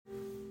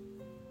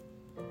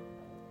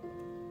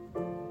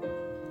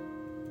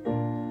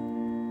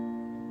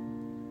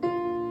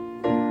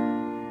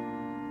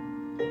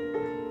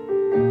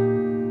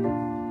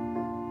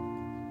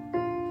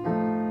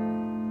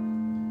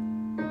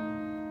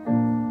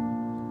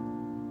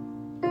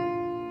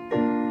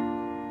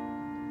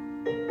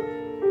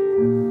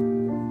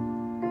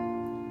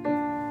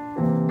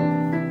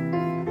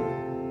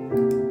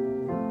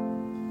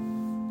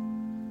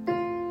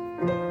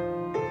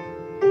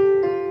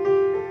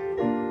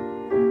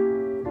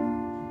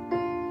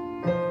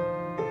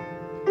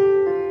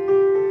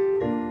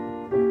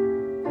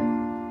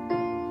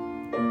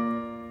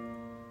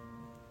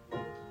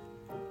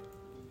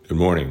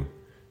morning.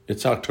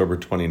 It's October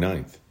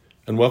 29th,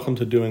 and welcome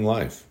to Doing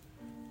Life,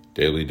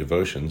 daily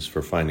devotions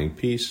for finding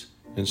peace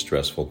in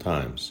stressful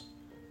times.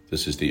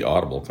 This is the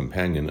audible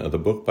companion of the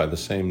book by the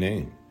same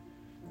name,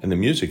 and the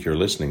music you're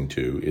listening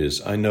to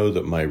is I Know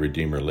That My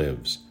Redeemer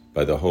Lives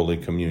by the Holy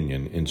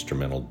Communion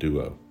Instrumental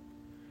Duo.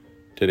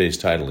 Today's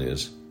title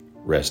is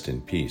Rest in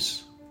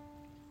Peace.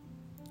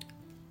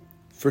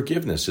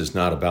 Forgiveness is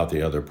not about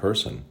the other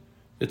person.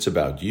 It's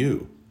about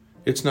you.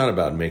 It's not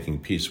about making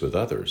peace with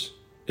others.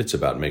 It's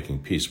about making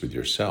peace with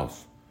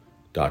yourself.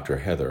 Dr.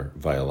 Heather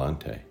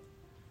Violante.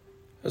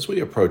 As we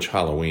approach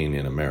Halloween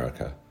in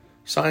America,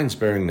 signs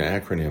bearing the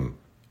acronym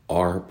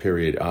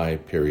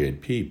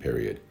R.I.P.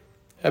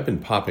 have been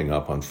popping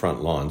up on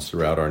front lawns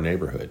throughout our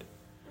neighborhood.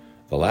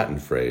 The Latin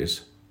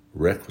phrase,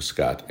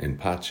 requiescat in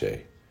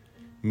pace,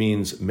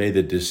 means may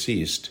the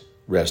deceased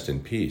rest in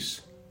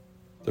peace.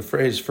 The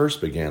phrase first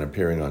began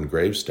appearing on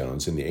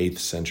gravestones in the 8th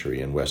century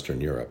in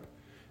Western Europe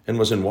and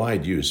was in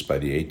wide use by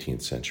the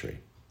 18th century.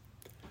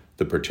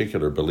 The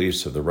particular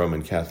beliefs of the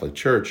Roman Catholic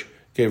Church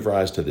gave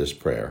rise to this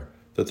prayer,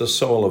 that the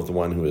soul of the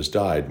one who has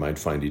died might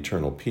find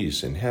eternal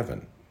peace in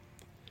heaven.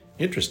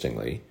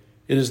 Interestingly,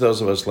 it is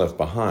those of us left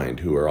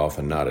behind who are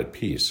often not at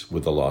peace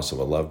with the loss of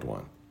a loved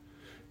one.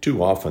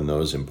 Too often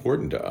those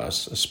important to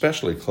us,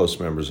 especially close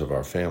members of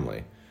our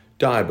family,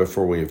 die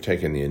before we have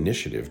taken the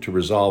initiative to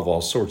resolve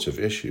all sorts of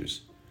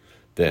issues.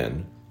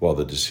 Then, while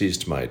the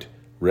deceased might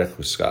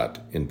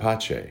requiescat in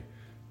pace,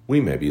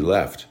 we may be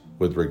left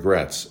with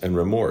regrets and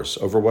remorse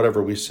over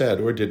whatever we said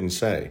or didn't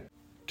say.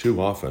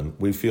 Too often,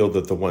 we feel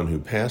that the one who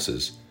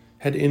passes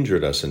had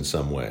injured us in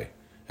some way,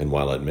 and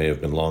while it may have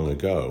been long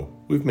ago,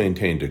 we've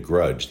maintained a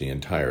grudge the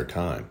entire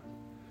time.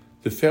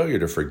 The failure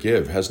to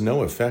forgive has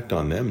no effect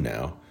on them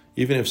now,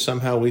 even if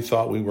somehow we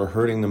thought we were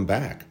hurting them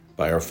back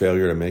by our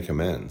failure to make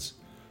amends.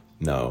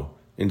 No,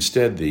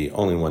 instead, the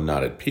only one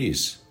not at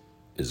peace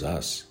is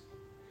us.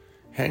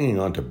 Hanging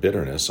on to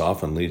bitterness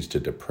often leads to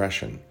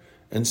depression,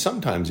 and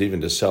sometimes even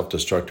to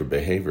self-destructive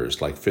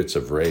behaviors like fits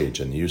of rage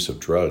and the use of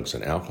drugs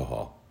and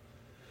alcohol.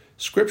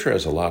 Scripture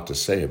has a lot to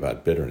say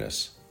about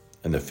bitterness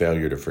and the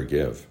failure to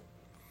forgive.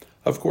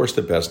 Of course,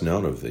 the best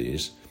known of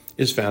these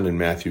is found in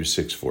Matthew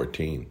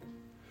 6:14.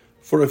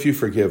 For if you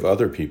forgive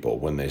other people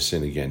when they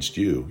sin against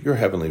you, your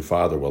heavenly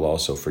Father will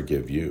also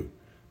forgive you.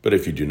 But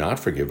if you do not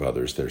forgive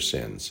others their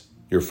sins,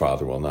 your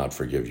Father will not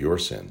forgive your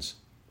sins.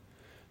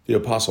 The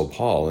Apostle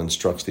Paul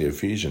instructs the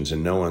Ephesians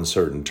in no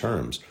uncertain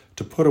terms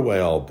to put away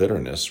all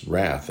bitterness,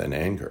 wrath, and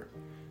anger,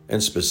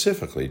 and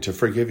specifically to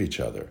forgive each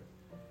other.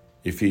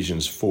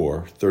 Ephesians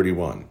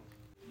 4:31.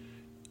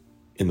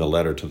 In the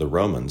letter to the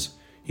Romans,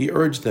 he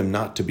urged them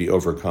not to be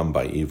overcome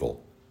by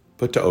evil,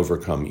 but to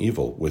overcome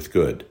evil with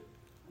good.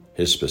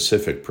 His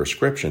specific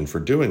prescription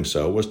for doing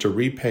so was to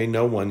repay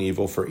no one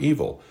evil for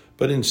evil,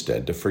 but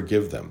instead to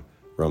forgive them.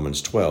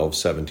 Romans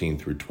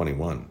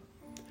 12:17-21.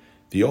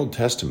 The Old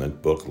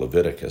Testament book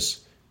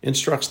Leviticus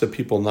instructs the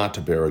people not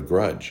to bear a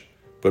grudge,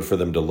 but for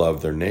them to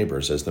love their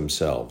neighbors as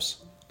themselves.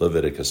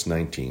 Leviticus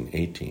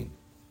 19:18.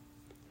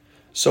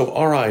 So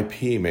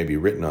R.I.P. may be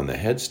written on the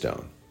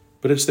headstone,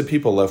 but it's the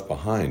people left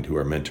behind who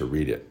are meant to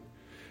read it.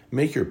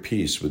 Make your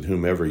peace with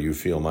whomever you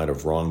feel might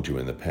have wronged you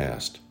in the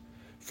past.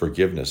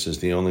 Forgiveness is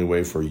the only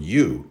way for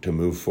you to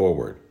move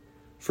forward.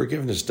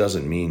 Forgiveness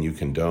doesn't mean you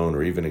condone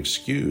or even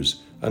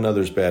excuse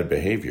another's bad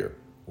behavior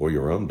or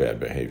your own bad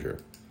behavior.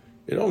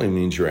 It only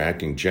means you're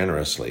acting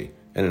generously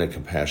and in a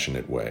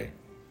compassionate way.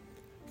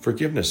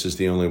 Forgiveness is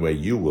the only way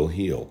you will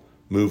heal,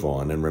 move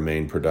on, and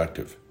remain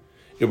productive.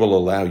 It will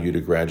allow you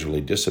to gradually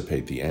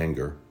dissipate the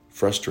anger,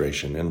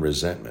 frustration, and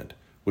resentment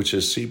which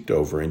has seeped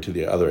over into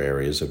the other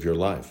areas of your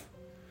life.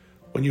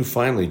 When you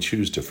finally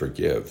choose to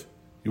forgive,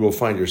 you will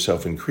find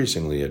yourself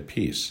increasingly at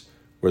peace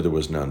where there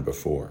was none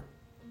before.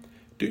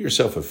 Do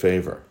yourself a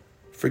favor.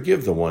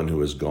 Forgive the one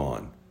who is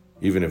gone,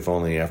 even if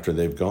only after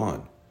they've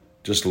gone.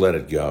 Just let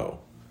it go.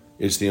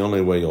 It's the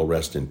only way you'll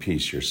rest in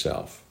peace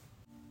yourself.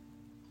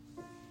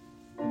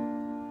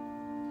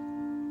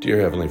 Dear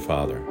Heavenly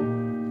Father,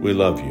 we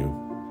love you.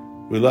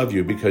 We love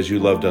you because you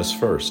loved us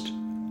first.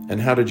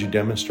 And how did you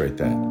demonstrate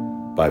that?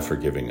 By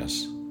forgiving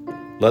us.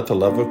 Let the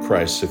love of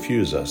Christ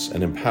suffuse us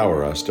and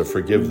empower us to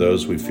forgive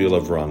those we feel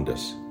have wronged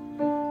us.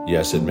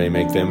 Yes, it may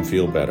make them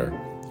feel better,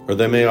 or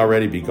they may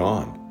already be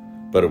gone,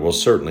 but it will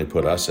certainly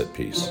put us at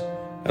peace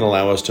and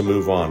allow us to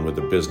move on with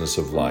the business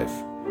of life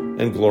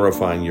and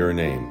glorifying your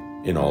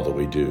name in all that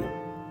we do.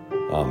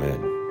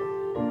 Amen.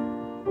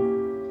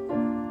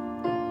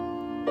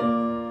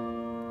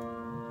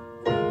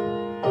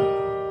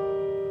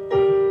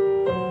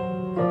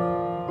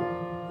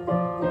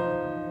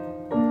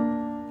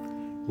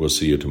 We'll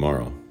see you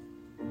tomorrow.